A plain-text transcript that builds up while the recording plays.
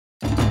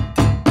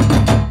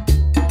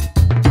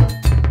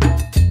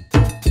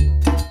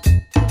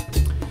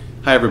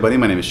Hi everybody,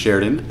 my name is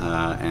Sheridan,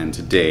 and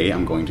today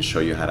I'm going to show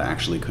you how to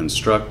actually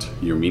construct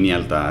your mini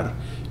altar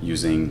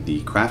using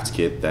the craft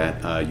kit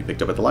that you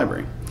picked up at the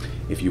library.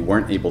 If you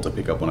weren't able to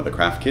pick up one of the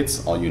craft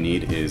kits, all you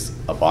need is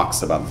a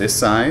box about this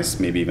size,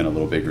 maybe even a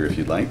little bigger if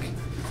you'd like,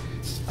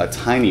 a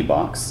tiny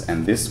box,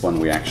 and this one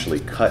we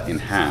actually cut in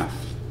half.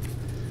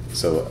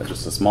 So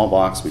just a small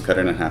box, we cut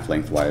it in half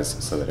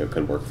lengthwise so that it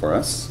could work for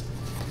us.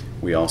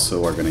 We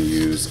also are going to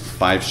use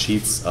 5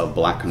 sheets of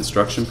black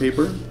construction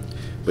paper.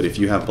 But if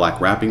you have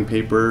black wrapping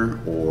paper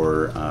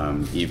or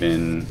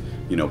even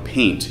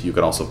paint, you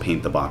could also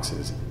paint the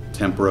boxes.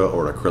 Tempera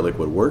or acrylic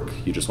would work.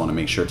 You just want to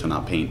make sure to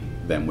not paint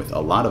them with a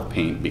lot of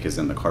paint because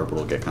then the cardboard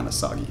will get kind of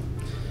soggy.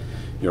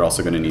 You're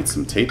also going to need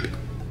some tape,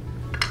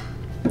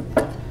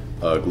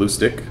 a glue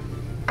stick,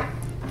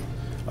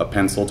 a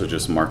pencil to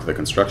just mark the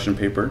construction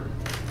paper,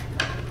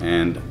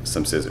 and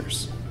some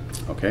scissors.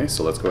 Okay,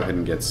 so let's go ahead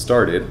and get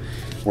started.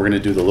 We're going to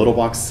do the little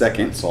box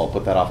second, so I'll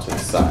put that off to the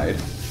side.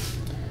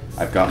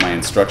 I've got my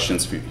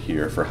instructions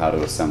here for how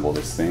to assemble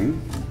this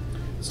thing.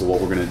 So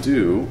what we're going to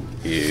do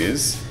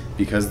is,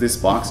 because this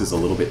box is a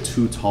little bit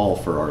too tall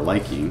for our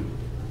liking,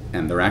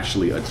 and they're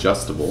actually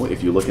adjustable,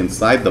 if you look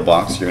inside the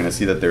box, you're going to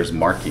see that there's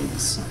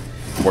markings.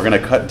 We're going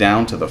to cut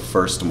down to the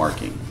first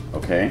marking,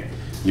 okay?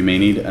 You may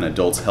need an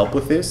adult's help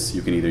with this.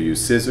 You can either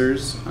use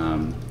scissors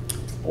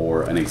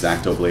or an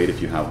X-Acto blade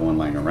if you have one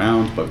lying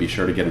around, but be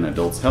sure to get an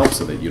adult's help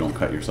so that you don't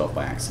cut yourself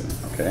by accident,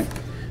 okay?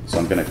 So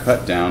I'm going to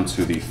cut down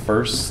to the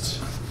first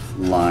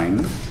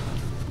line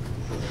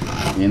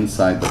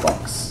inside the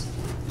box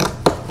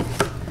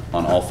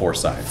on all 4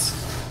 sides.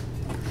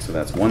 So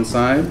that's one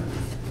side.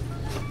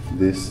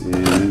 This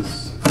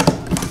is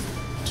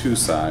 2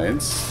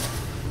 sides.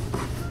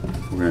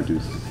 We're going to do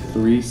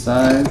 3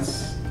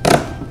 sides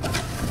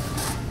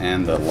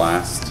and the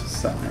last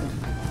side.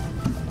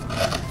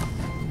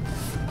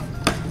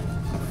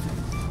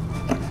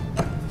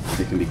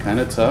 It can be kind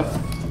of tough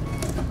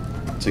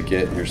to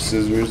get your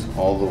scissors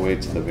all the way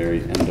to the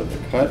very end of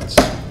the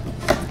cut.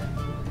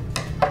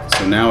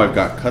 So now I've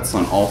got cuts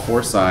on all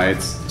 4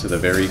 sides to the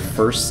very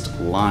first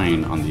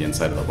line on the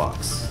inside of the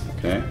box,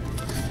 okay?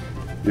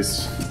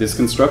 This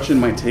construction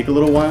might take a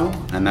little while,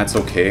 and that's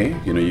okay.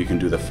 You can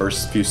do the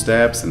first few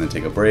steps and then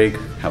take a break,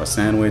 have a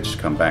sandwich,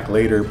 come back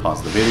later,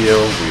 pause the video,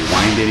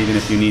 rewind it even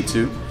if you need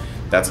to.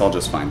 That's all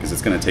just fine because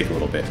it's gonna take a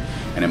little bit.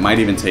 And it might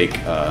even take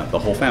the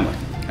whole family.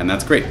 And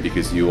that's great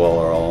because you all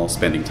are all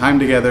spending time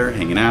together,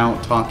 hanging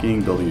out,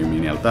 talking, building your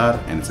mini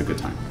altar, and it's a good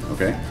time,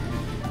 okay?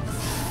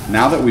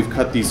 Now that we've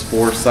cut these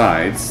 4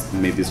 sides,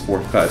 made these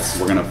 4 cuts,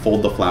 we're gonna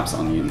fold the flaps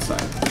on the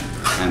inside.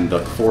 And the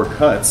 4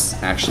 cuts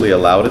actually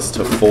allowed us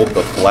to fold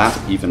the flap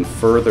even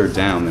further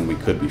down than we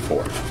could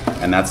before.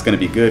 And that's gonna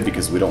be good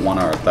because we don't want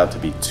our altar to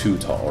be too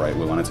tall, right?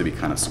 We want it to be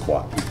kind of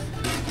squat.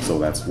 So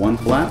that's 1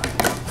 flap.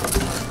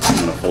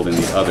 I'm gonna fold in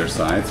the other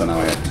side, so now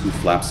I have 2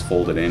 flaps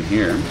folded in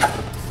here.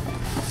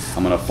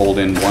 I'm gonna fold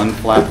in 1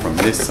 flap from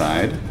this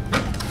side.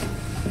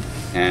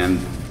 And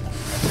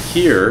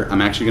here,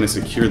 I'm actually gonna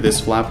secure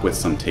this flap with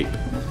some tape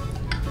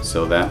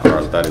so that our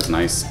altar is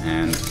nice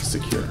and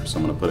secure. So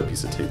I'm gonna put a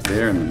piece of tape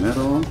there in the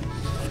middle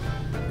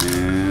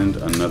and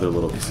another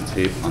little piece of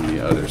tape on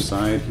the other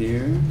side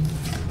here.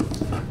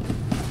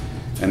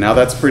 And now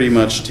that's pretty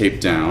much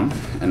taped down.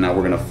 And now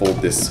we're gonna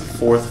fold this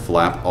 4th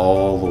flap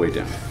all the way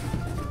down.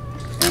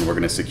 And we're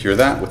gonna secure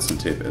that with some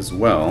tape as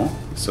well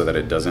so that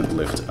it doesn't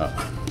lift up.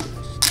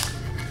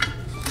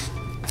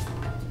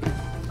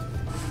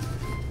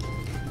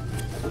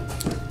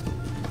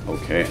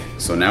 Okay,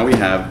 so now we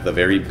have the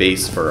very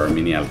base for our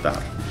mini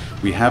altar.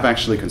 We have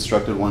actually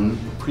constructed one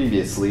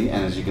previously,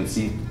 and as you can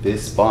see,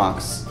 this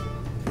box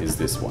is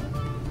this one.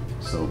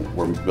 So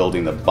we're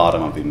building the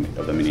bottom of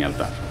the mini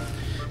altar.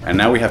 And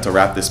now we have to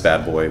wrap this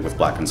bad boy with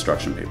black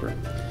construction paper.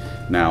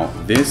 Now,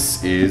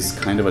 this is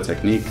kind of a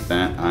technique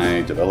that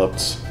I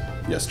developed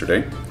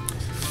yesterday.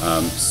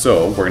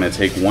 So we're gonna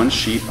take 1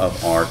 sheet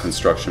of our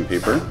construction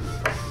paper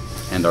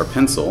and our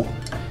pencil,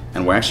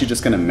 and we're actually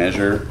just gonna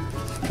measure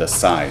the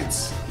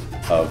sides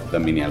of the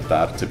mini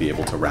altar to be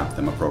able to wrap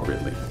them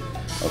appropriately.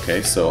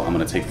 Okay, so I'm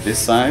gonna take this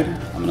side,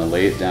 I'm gonna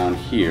lay it down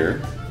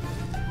here,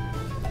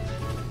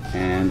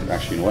 and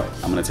actually, you know what?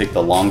 I'm gonna take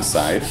the long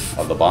side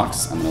of the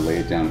box, I'm gonna lay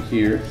it down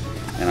here,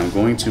 and I'm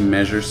going to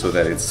measure so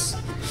that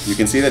you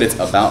can see that it's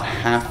about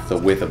half the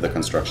width of the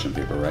construction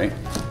paper, right?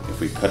 If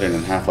we cut it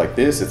in half like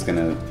this, it's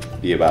gonna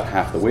be about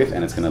half the width,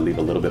 and it's gonna leave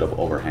a little bit of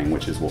overhang,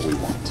 which is what we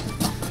want.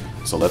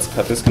 So let's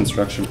cut this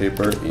construction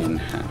paper in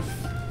half.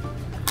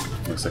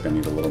 Looks like I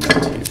need a little more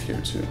tape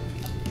here too.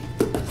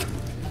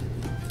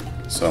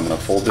 So I'm going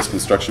to fold this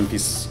construction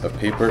piece of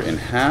paper in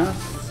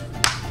half.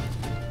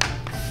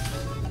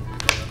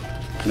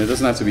 And it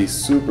doesn't have to be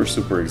super,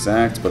 super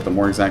exact, but the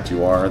more exact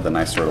you are, the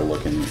nicer it'll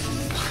look in the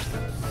image.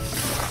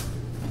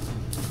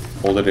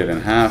 Folded it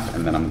in half,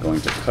 and then I'm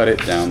going to cut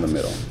it down the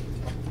middle.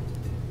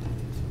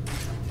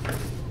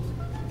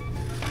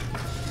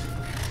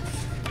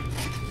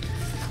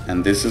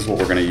 And this is what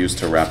we're going to use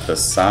to wrap the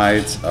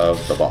sides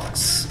of the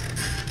box.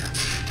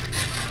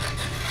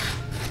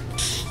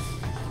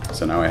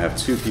 So now I have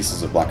 2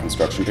 pieces of black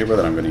construction paper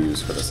that I'm going to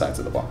use for the sides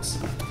of the box.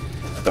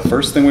 The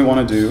first thing we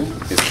want to do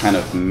is kind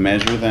of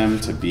measure them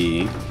to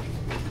be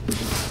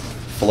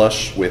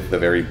flush with the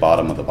very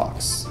bottom of the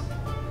box,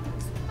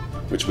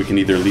 which we can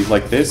either leave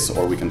like this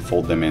or we can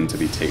fold them in to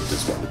be taped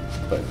as well.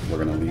 But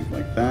we're going to leave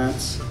like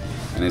that.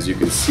 And as you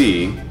can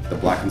see, the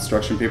black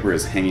construction paper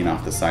is hanging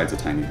off the sides a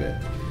tiny bit.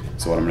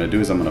 So what I'm going to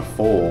do is I'm going to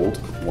fold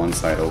one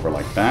side over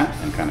like that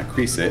and kind of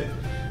crease it.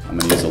 I'm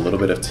going to use a little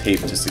bit of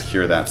tape to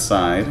secure that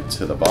side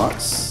to the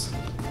box.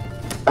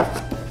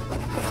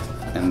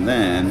 And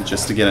then,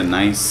 just to get a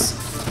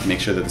nice, make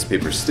sure that this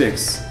paper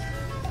sticks,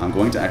 I'm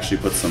going to actually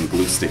put some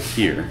glue stick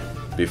here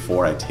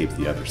before I tape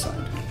the other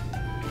side.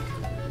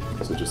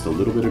 So just a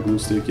little bit of glue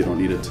stick, you don't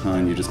need a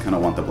ton, you just kind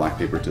of want the black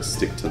paper to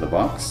stick to the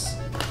box.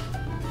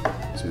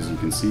 So as you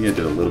can see, I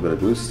did a little bit of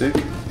glue stick,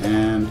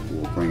 and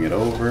we'll bring it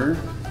over,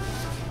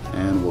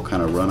 and we'll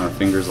kind of run our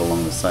fingers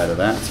along the side of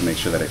that to make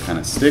sure that it kind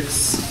of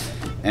sticks.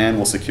 And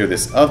we'll secure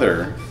this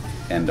other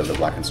end of the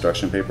black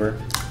construction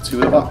paper to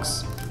the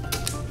box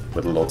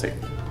with a little tape.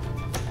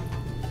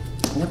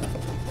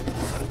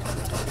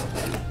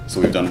 So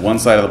we've done one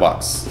side of the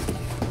box.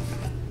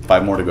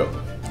 5 more to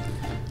go.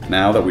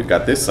 Now that we've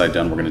got this side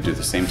done, we're going to do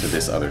the same to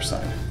this other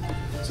side.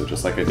 So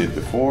just like I did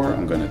before,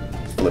 I'm going to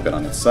flip it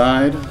on its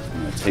side.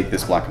 I'm going to take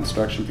this black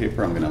construction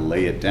paper, I'm going to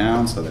lay it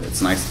down so that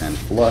it's nice and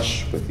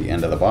flush with the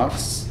end of the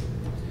box.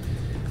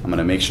 I'm going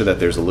to make sure that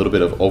there's a little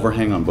bit of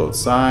overhang on both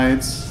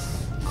sides,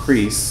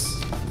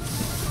 crease,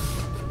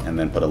 and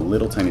then put a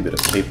little tiny bit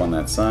of tape on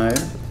that side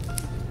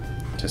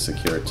to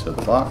secure it to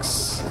the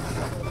box.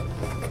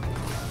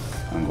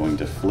 I'm going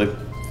to flip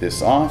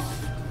this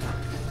off,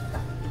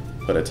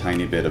 put a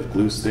tiny bit of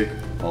glue stick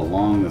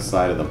along the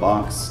side of the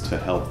box to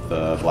help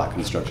the black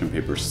construction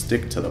paper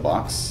stick to the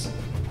box.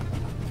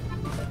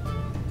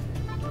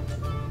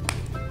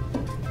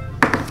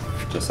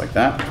 Just like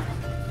that.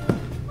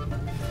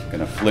 I'm going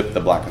to flip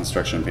the black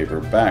construction paper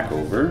back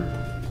over,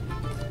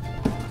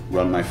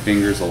 run my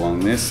fingers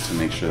along this to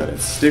make sure that it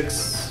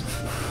sticks.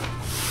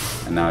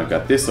 And now I've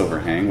got this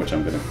overhang, which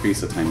I'm going to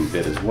crease a tiny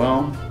bit as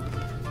well,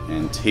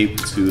 and tape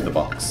to the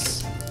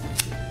box.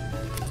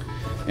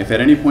 If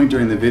at any point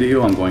during the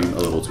video I'm going a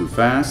little too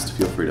fast,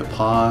 feel free to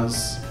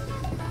pause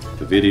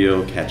the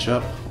video, catch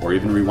up, or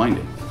even rewind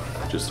it,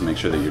 just to make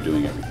sure that you're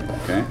doing everything,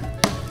 okay?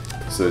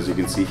 So as you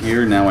can see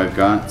here, now I've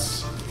got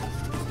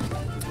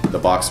the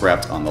box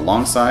wrapped on the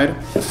long side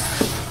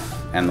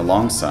and the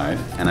long side,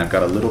 and I've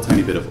got a little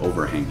tiny bit of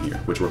overhang here,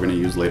 which we're going to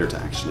use later to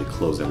actually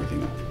close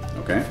everything up,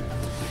 okay?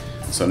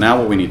 So now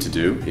what we need to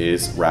do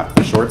is wrap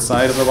the short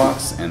side of the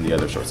box and the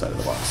other short side of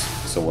the box.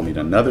 So we'll need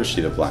another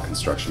sheet of black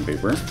construction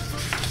paper.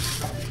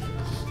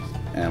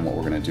 And what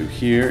we're going to do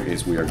here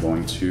is we are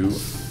going to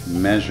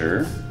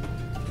measure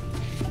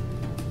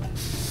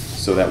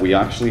so that we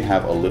actually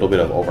have a little bit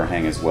of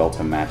overhang as well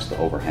to match the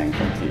overhang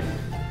from here.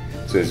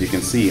 So as you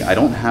can see, I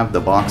don't have the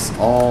box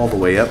all the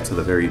way up to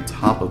the very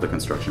top of the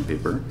construction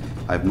paper.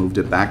 I've moved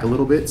it back a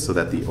little bit so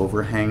that the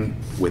overhang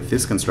with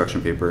this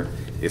construction paper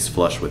is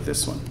flush with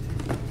this one.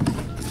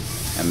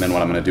 And then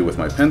what I'm going to do with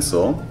my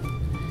pencil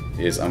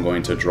is I'm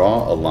going to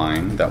draw a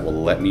line that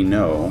will let me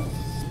know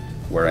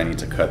where I need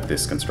to cut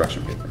this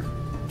construction paper.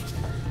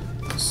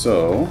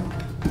 So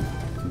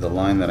the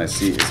line that I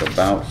see is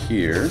about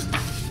here.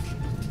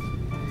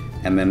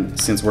 And then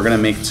since we're going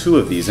to make 2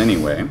 of these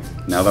anyway,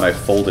 now that I've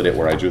folded it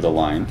where I drew the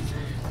line,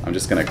 I'm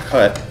just going to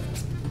cut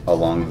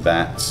along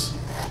that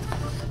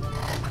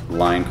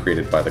line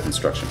created by the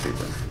construction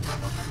paper.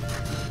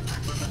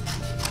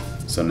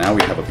 So now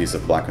we have a piece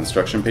of black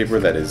construction paper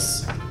that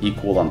is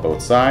equal on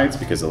both sides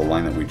because of the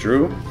line that we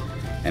drew,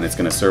 and it's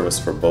going to serve us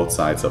for both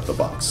sides of the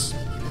box.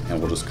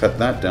 And we'll just cut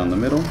that down the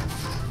middle,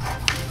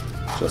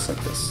 just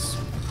like this.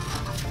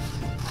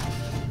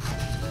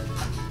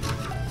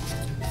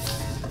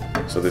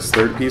 So this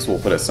third piece we'll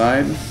put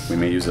aside, we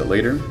may use it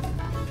later.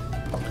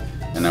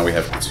 And now we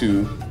have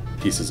 2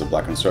 pieces of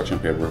black construction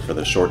paper for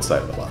the short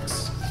side of the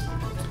box.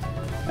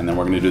 And then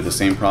we're going to do the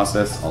same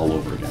process all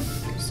over again.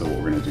 So what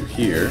we're going to do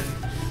here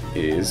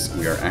is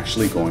we are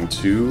actually going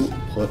to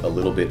put a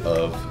little bit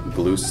of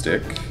glue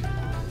stick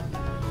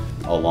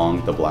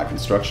along the black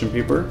construction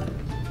paper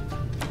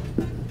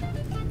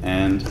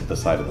and the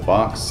side of the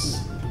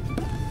box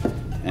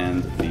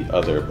and the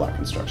other black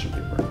construction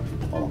paper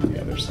along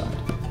the other side.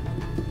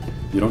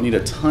 You don't need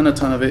a ton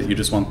of it, you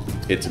just want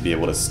it to be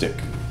able to stick.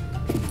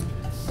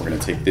 We're going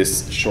to take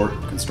this short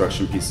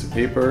construction piece of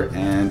paper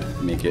and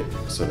make it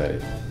so that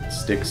it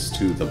sticks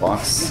to the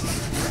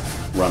box.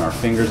 Run our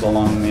fingers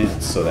along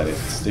it so that it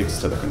sticks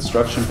to the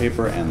construction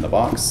paper and the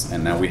box,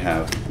 and now we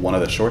have one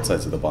of the short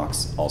sides of the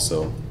box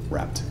also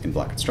wrapped in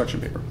black construction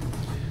paper.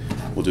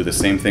 We'll do the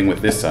same thing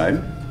with this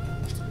side.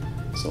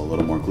 So a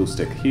little more glue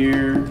stick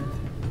here,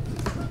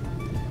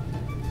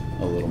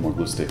 a little more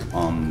glue stick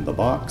on the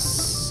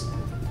box,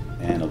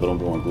 and a little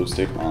more glue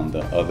stick on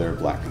the other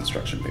black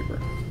construction paper.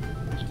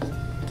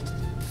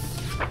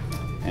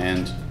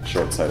 And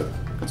short side of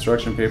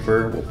construction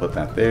paper, we'll put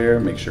that there,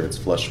 make sure it's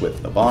flush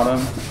with the bottom,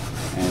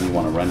 and you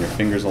want to run your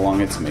fingers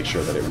along it to make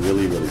sure that it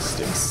really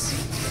sticks.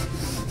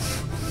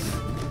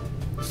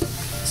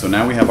 So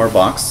now we have our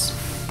box.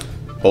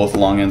 Both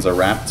long ends are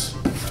wrapped,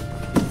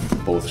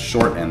 both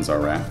short ends are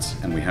wrapped,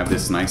 and we have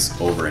this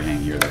nice overhang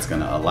here that's going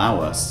to allow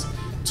us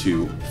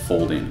to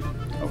fold in,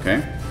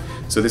 okay?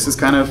 So this is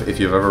kind of, if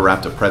you've ever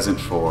wrapped a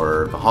present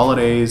for the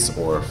holidays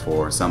or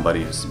for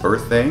somebody's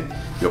birthday,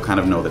 you'll kind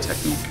of know the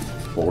technique.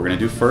 What we're going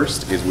to do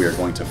first is we are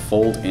going to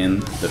fold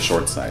in the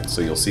short side. So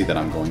you'll see that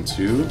I'm going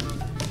to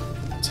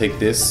take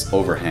this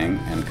overhang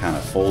and kind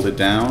of fold it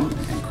down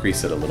and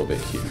crease it a little bit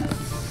here.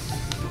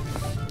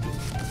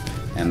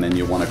 And then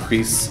you want to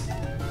crease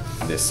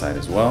this side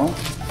as well,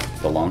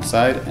 the long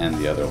side and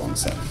the other long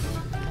side.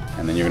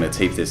 And then you're going to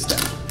tape this down.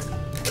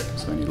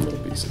 So I need a little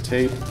piece of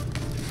tape.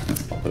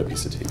 I'll put a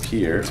piece of tape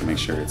here to make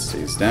sure it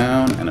stays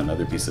down, and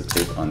another piece of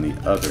tape on the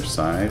other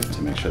side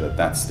to make sure that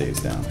that stays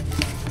down.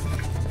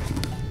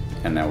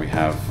 And now we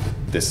have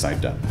this side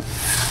done.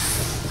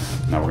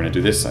 Now we're going to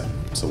do this side.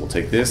 So we'll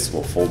take this,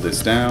 we'll fold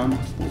this down,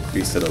 we'll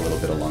crease it a little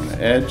bit along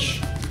the edge,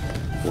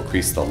 we'll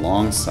crease the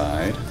long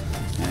side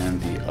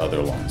and the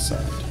other long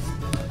side,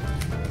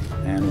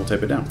 and we'll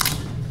tape it down.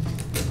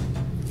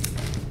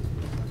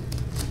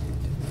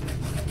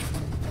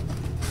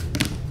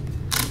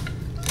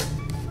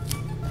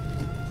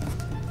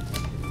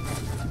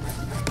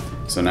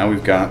 So now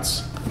we've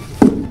got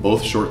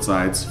both short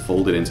sides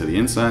folded into the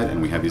inside, and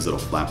we have these little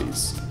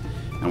flappies.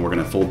 And we're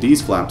going to fold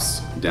these flaps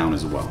down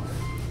as well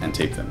and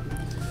tape them.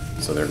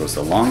 So there goes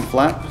the long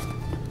flap.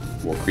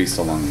 We'll crease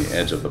along the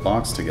edge of the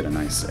box to get a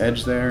nice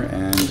edge there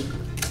and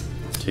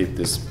tape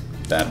this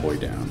bad boy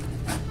down.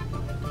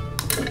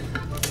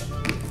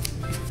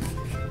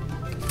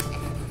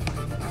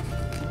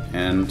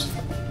 And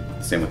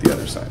same with the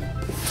other side.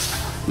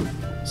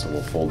 So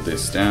we'll fold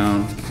this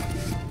down,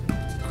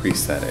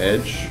 crease that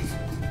edge,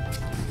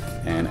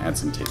 and add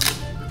some tape.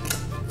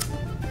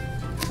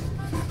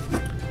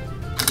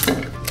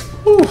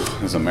 Whew,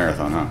 this is a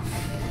marathon, huh?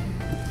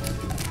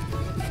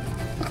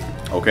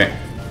 Okay,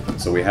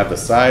 so we have the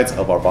sides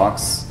of our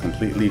box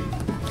completely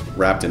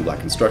wrapped in black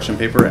construction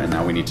paper, and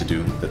now we need to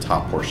do the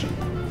top portion.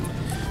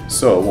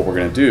 So what we're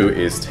gonna do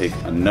is take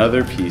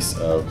another piece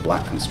of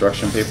black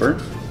construction paper,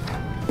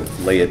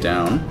 lay it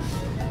down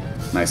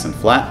nice and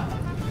flat,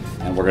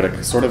 and we're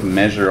gonna sort of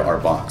measure our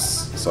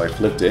box. So I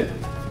flipped it,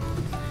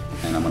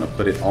 and I'm going to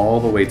put it all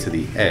the way to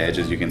the edge.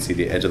 As you can see,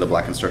 the edge of the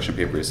black construction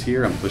paper is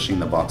here. I'm pushing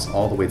the box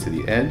all the way to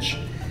the edge.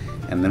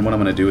 And then what I'm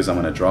going to do is I'm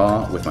going to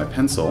draw with my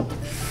pencil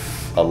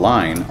a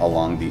line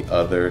along the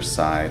other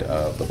side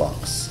of the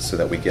box so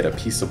that we get a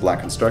piece of black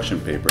construction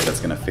paper that's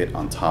going to fit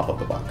on top of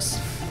the box.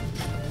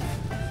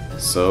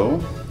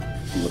 So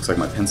it looks like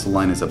my pencil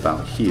line is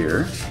about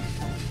here.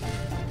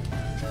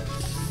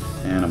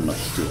 And I'm going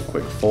to do a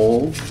quick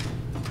fold.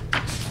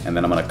 And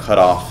then I'm going to cut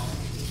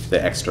off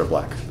the extra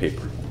black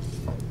paper.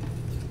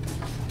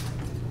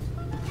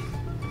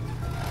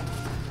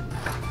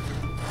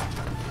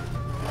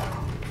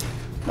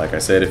 Like I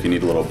said, if you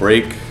need a little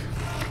break,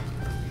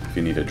 if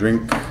you need a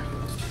drink,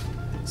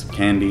 some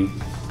candy,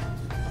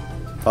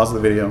 pause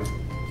the video,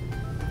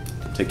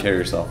 take care of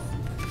yourself,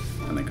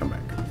 and then come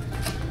back.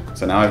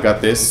 So now I've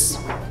got this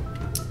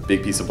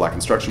big piece of black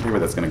construction paper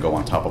that's going to go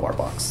on top of our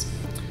box.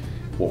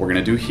 What we're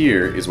going to do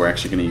here is we're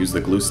actually going to use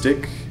the glue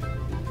stick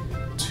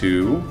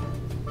to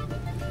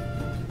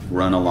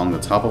run along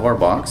the top of our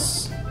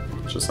box,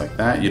 just like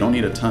that. You don't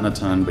need a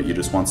ton, but you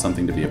just want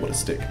something to be able to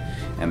stick.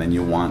 And then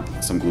you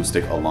want some glue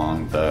stick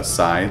along the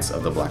sides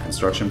of the black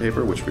construction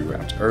paper, which we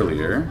wrapped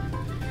earlier,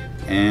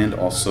 and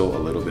also a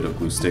little bit of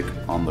glue stick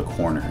on the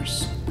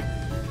corners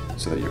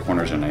so that your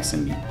corners are nice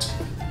and neat.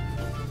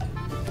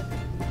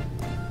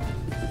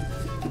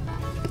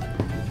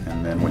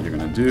 And then what you're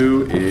gonna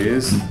do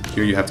is,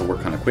 here you have to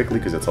work kind of quickly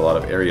because it's a lot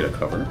of area to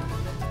cover.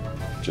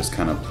 Just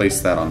kind of place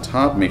that on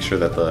top, make sure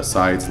that the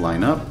sides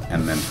line up,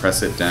 and then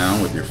press it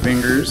down with your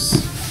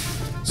fingers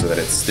so that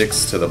it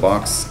sticks to the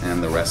box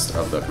and the rest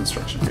of the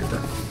construction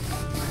paper.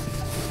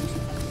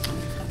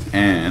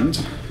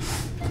 And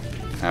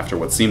after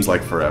what seems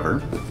like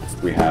forever,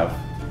 we have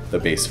the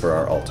base for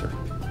our altar.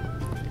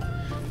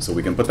 So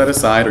we can put that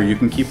aside, or you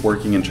can keep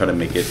working and try to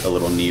make it a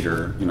little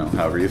neater, you know,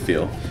 however you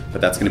feel, but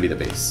that's gonna be the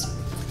base.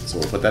 So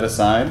we'll put that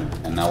aside,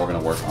 and now we're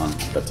gonna work on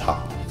the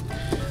top.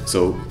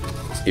 So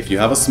if you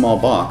have a small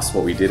box,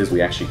 what we did is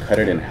we actually cut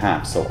it in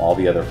half so all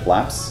the other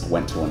flaps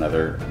went to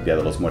another Dia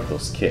de los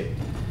Muertos kit.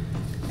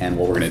 And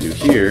what we're going to do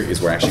here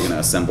is we're actually going to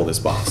assemble this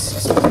box.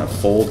 So we're going to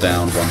fold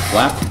down one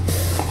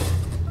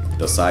flap,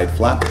 the side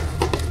flap,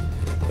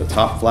 the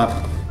top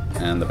flap,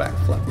 and the back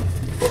flap.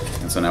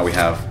 And so now we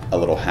have a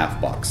little half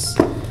box.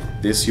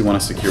 This you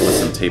want to secure with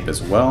some tape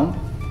as well.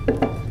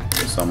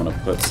 So I'm going to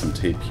put some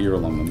tape here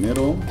along the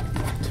middle,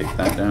 tape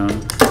that down,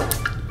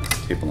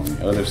 tape along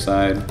the other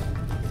side,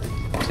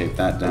 tape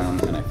that down,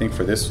 and I think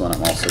for this one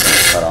I'm also going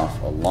to cut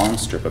off a long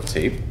strip of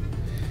tape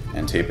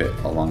and tape it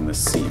along the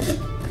seam.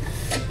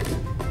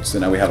 So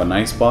now we have a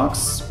nice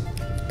box,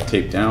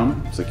 taped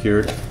down,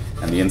 secured,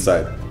 and the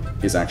inside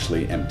is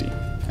actually empty,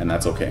 and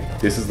that's okay.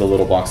 This is the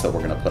little box that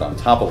we're going to put on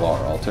top of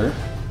our altar,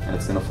 and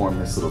it's going to form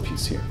this little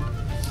piece here.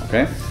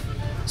 Okay?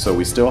 So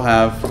we still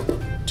have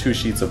 2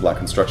 sheets of black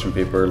construction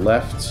paper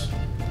left,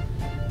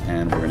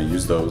 and we're going to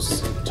use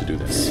those to do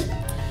this.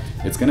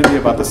 It's going to be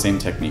about the same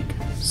technique.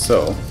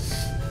 So,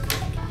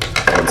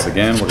 once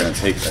again, we're going to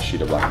take a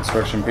sheet of black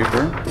construction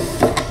paper,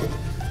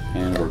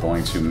 and we're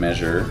going to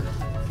measure.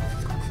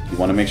 You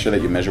want to make sure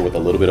that you measure with a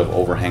little bit of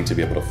overhang to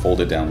be able to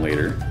fold it down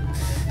later.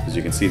 As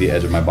you can see, the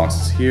edge of my box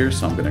is here,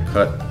 so I'm going to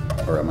cut,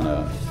 or I'm going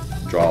to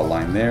draw a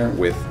line there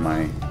with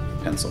my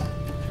pencil.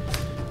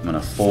 I'm going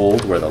to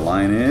fold where the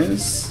line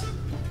is,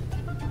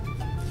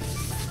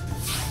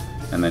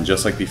 and then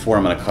just like before,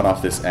 I'm going to cut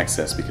off this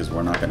excess because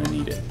we're not going to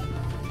need it.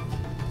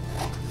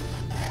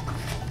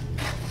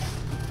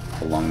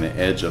 Along the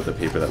edge of the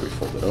paper that we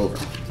folded over.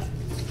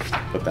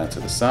 Put that to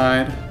the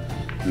side.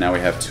 Now we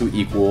have 2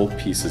 equal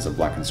pieces of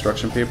black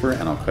construction paper,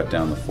 and I'll cut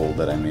down the fold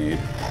that I made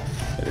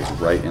that is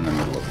right in the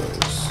middle of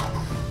those.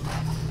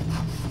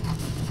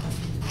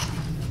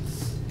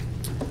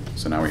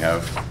 So now we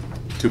have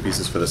 2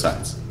 pieces for the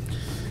sides.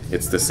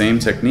 It's the same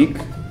technique,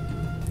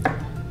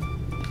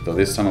 though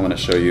this time I'm going to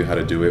show you how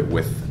to do it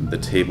with the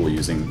table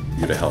using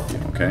you to help you,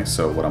 okay?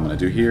 So what I'm going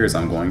to do here is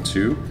I'm going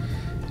to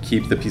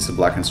keep the piece of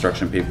black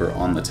construction paper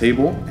on the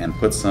table and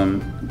put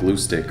some glue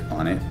stick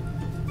on it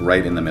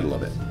right in the middle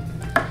of it.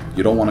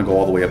 You don't want to go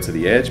all the way up to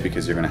the edge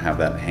because you're going to have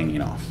that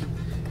hanging off.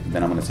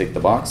 Then I'm going to take the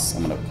box,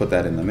 I'm going to put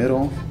that in the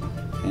middle,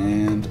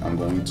 and I'm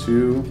going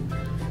to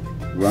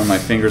run my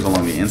fingers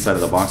along the inside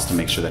of the box to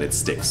make sure that it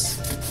sticks.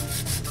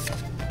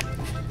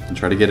 And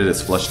try to get it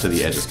as flush to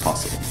the edge as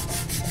possible.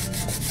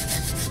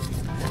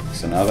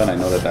 So now that I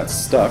know that that's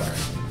stuck,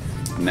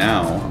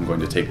 now I'm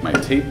going to take my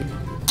tape,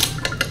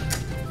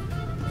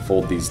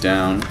 fold these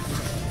down,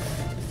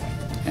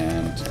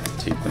 and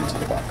tape them to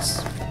the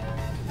box.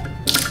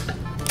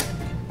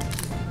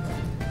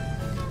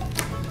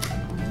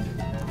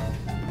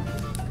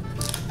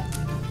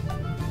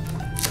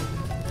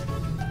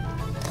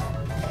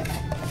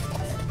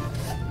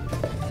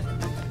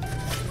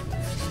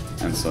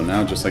 And so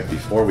now, just like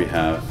before, we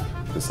have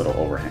this little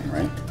overhang,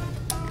 right?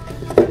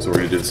 So we're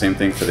going to do the same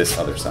thing for this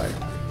other side.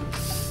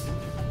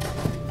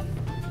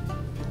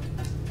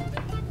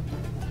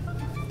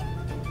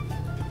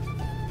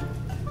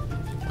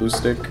 Glue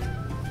stick,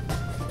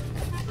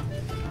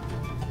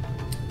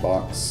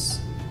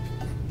 box,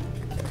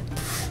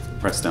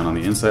 press down on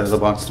the inside of the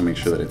box to make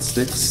sure that it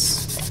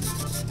sticks,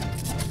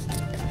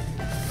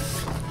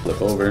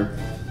 flip over,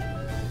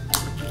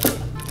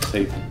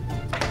 tape,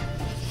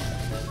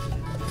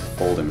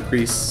 fold and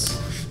crease,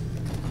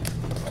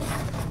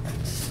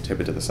 tape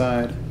it to the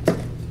side,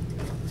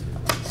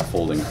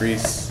 fold and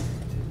crease,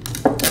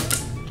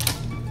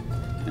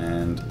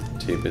 and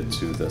tape it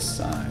to the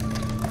side.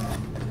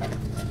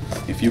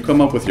 If you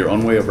come up with your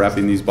own way of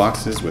wrapping these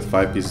boxes with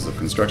 5 pieces of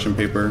construction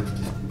paper,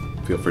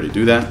 feel free to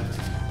do that.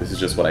 This is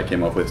just what I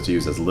came up with to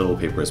use as little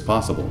paper as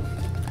possible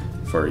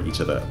for each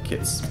of the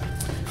kits.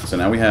 So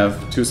now we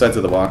have 2 sides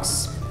of the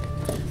box.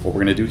 What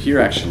we're going to do here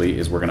actually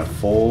is we're going to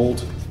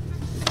fold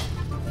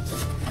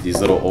these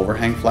little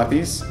overhang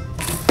flappies.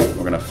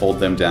 We're going to fold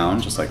them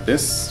down just like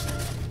this,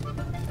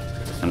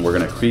 and we're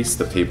going to crease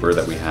the paper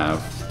that we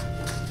have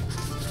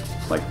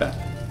like that.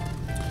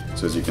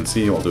 So as you can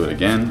see, I'll do it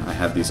again. I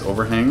had these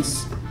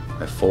overhangs,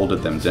 I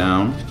folded them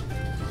down,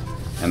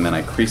 and then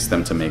I creased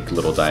them to make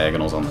little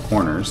diagonals on the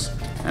corners.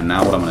 And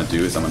now what I'm going to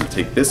do is I'm going to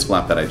take this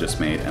flap that I just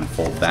made and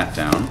fold that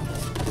down,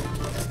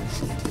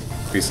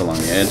 crease along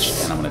the edge,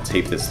 and I'm going to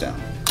tape this down.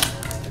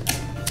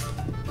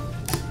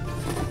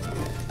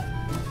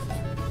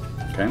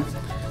 Okay,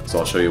 so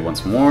I'll show you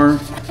once more.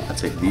 I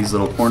take these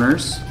little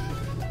corners,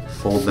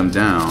 fold them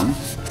down,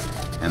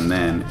 and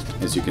then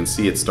as you can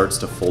see, it starts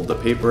to fold the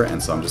paper,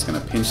 and so I'm just going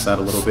to pinch that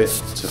a little bit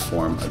to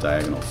form a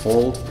diagonal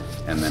fold,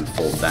 and then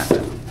fold that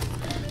down.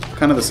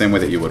 Kind of the same way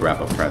that you would wrap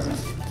a present.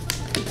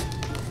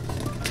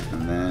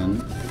 And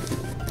then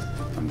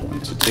I'm going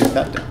to tape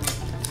that down.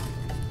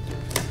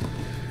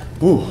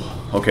 Ooh,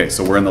 okay,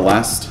 so we're in the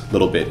last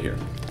little bit here.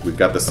 We've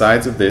got the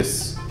sides of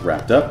this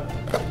wrapped up,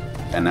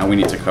 and now we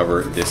need to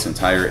cover this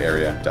entire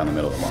area down the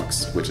middle of the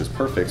box, which is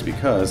perfect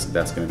because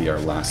that's going to be our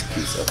last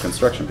piece of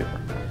construction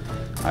paper.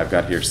 I've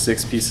got here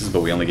 6 pieces, but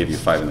we only gave you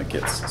 5 in the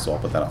kits, so I'll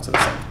put that off to the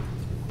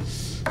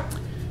side.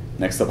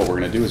 Next up, what we're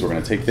going to do is we're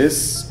going to take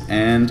this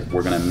and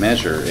we're going to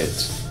measure it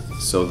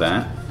so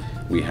that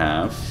we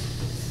have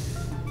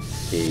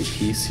a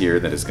piece here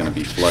that is going to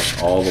be flush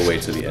all the way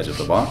to the edge of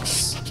the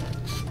box.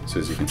 So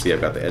as you can see,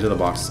 I've got the edge of the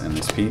box and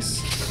this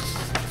piece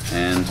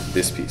and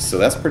this piece. So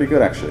that's pretty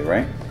good actually,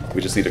 right?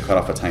 We just need to cut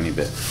off a tiny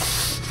bit.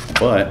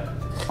 But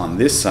on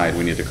this side,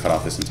 we need to cut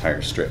off this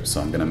entire strip. So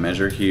I'm going to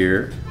measure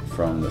here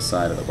from the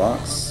side of the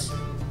box.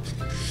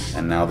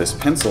 And now this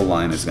pencil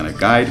line is going to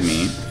guide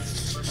me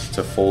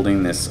to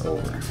folding this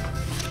over.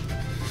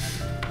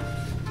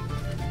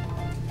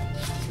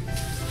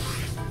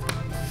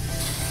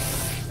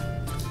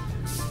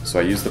 So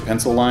I used the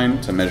pencil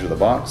line to measure the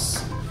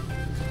box,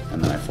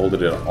 and then I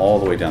folded it all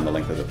the way down the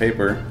length of the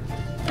paper,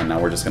 and now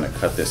we're just going to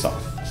cut this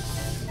off.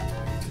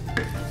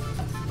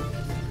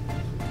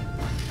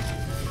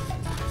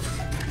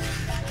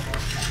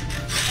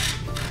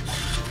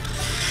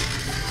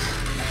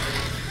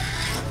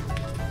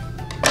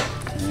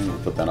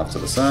 put that off to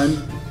the side.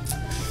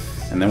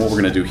 And then what we're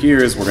gonna do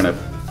here is we're gonna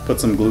put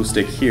some glue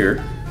stick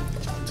here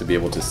to be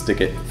able to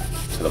stick it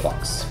to the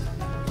box.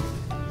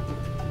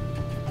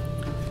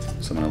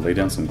 So I'm gonna lay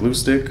down some glue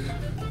stick.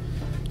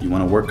 You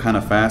wanna work kind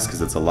of fast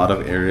because it's a lot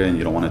of area and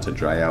you don't want it to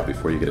dry out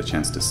before you get a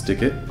chance to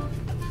stick it.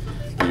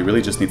 But you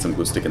really just need some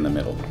glue stick in the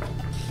middle.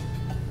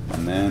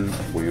 And then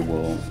we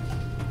will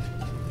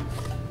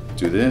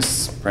do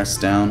this, press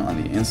down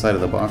on the inside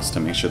of the box to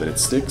make sure that it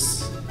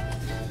sticks.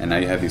 And now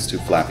you have these two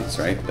flappies,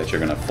 right? That you're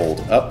gonna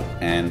fold up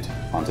and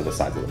onto the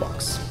sides of the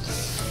box.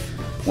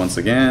 Once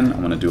again,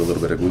 I'm gonna do a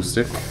little bit of glue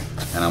stick,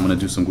 and I'm gonna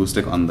do some glue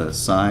stick on the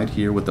side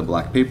here with the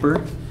black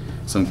paper,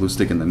 some glue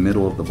stick in the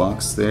middle of the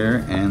box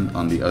there, and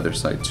on the other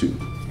side too.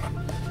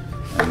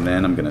 And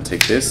then I'm gonna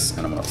take this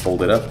and I'm gonna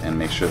fold it up and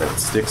make sure that it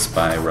sticks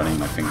by running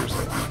my fingers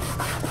there.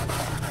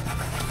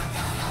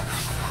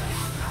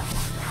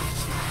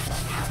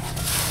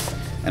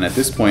 And at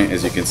this point,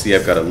 as you can see,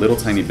 I've got a little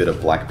tiny bit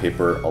of black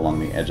paper along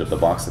the edge of the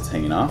box that's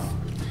hanging off.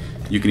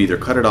 You can either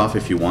cut it off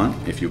if you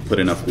want, if you put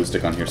enough glue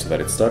stick on here so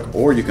that it's stuck,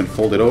 or you can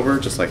fold it over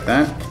just like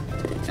that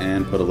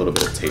and put a little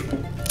bit of tape.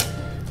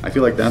 I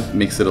feel like that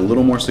makes it a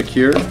little more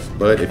secure,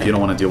 but if you don't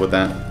want to deal with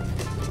that,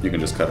 you can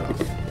just cut it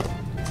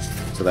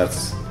off. So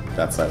that's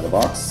that side of the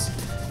box.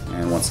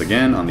 And once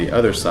again, on the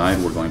other side,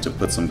 we're going to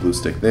put some glue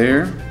stick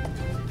there,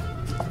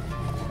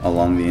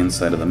 along the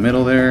inside of the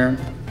middle there,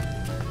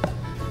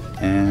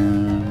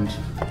 and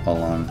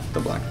along the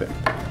black there.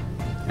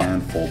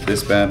 And fold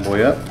this bad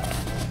boy up,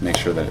 make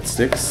sure that it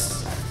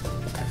sticks.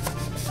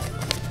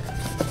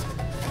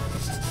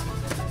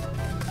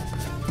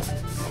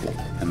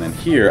 And then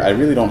here, I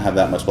really don't have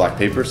that much black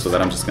paper, so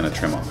that I'm just gonna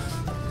trim off.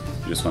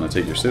 You just wanna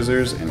take your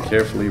scissors and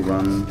carefully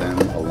run them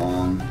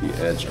along the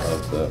edge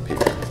of the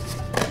paper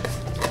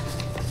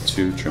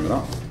to trim it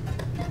off.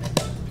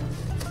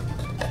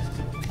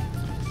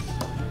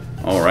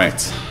 All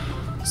right,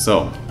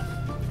 so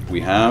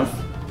we have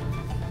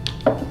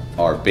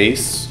our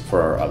base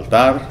for our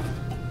altar,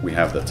 we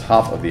have the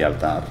top of the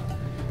altar,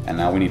 and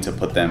now we need to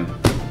put them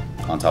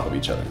on top of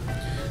each other.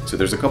 So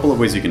there's a couple of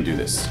ways you can do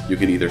this. You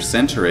can either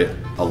center it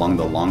along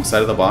the long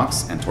side of the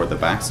box and toward the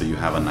back so you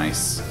have a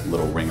nice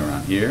little ring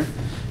around here.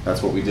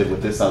 That's what we did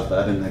with this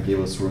altar, and that gave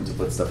us room to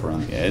put stuff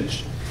around the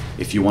edge.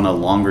 If you want a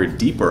longer,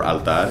 deeper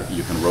altar,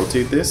 you can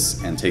rotate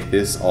this and take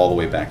this all the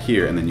way back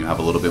here, and then you have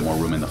a little bit more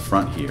room in the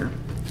front here.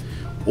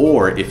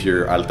 Or if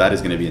your altar is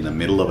going to be in the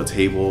middle of a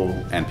table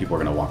and people are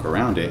going to walk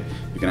around it,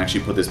 you can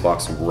actually put this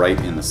box right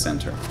in the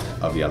center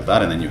of the altar,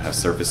 and then you have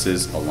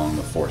surfaces along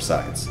the four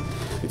sides.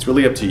 It's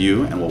really up to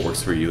you and what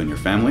works for you and your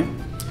family,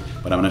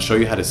 but I'm going to show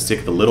you how to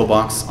stick the little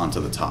box onto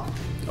the top,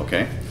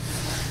 okay?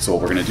 So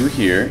what we're going to do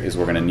here is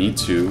we're going to need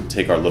to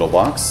take our little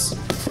box,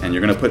 and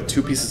you're going to put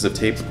 2 pieces of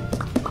tape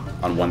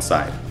on one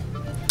side.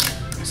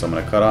 So I'm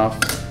going to cut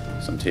off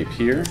some tape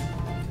here.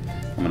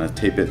 I'm going to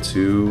tape it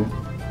to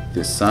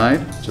this side,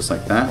 just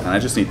like that, and I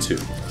just need 2.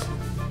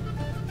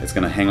 It's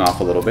gonna hang off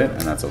a little bit,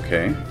 and that's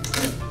okay.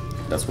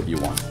 That's what you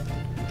want.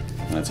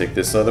 I'm gonna take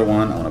this other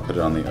one, I'm gonna put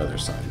it on the other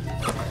side.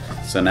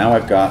 So now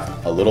I've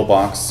got a little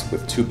box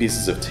with 2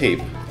 pieces of tape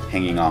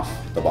hanging off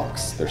the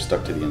box. They're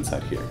stuck to the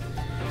inside here.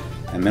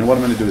 And then what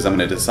I'm gonna do is I'm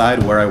gonna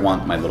decide where I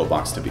want my little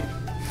box to be.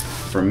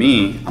 For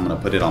me, I'm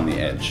gonna put it on the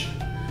edge.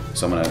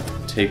 So I'm gonna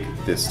take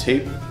this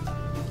tape,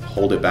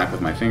 hold it back with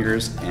my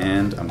fingers,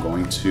 and I'm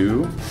going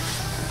to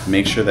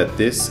make sure that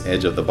this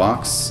edge of the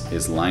box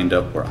is lined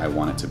up where I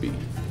want it to be.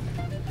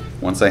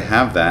 Once I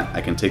have that, I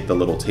can take the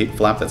little tape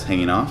flap that's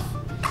hanging off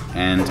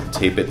and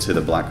tape it to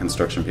the black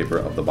construction paper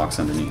of the box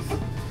underneath.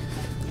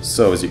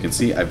 So as you can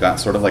see, I've got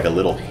sort of like a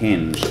little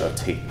hinge of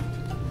tape.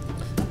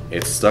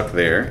 It's stuck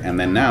there, and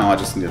then now I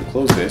just need to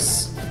close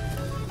this,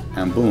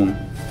 and boom,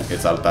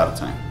 it's altar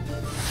time.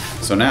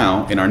 So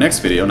now, in our next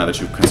video, now that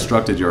you've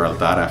constructed your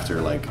altar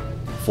after like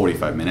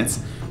 45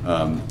 minutes,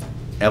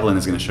 Evelyn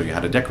is going to show you how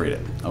to decorate it,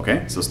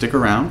 okay? So stick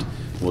around,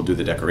 we'll do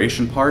the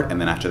decoration part,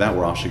 and then after that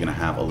we're also going to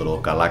have a little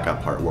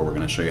calaca part where we're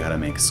going to show you how to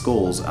make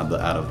skulls out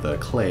of the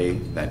clay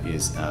that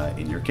is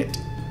in your kit.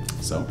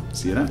 So,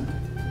 see you then.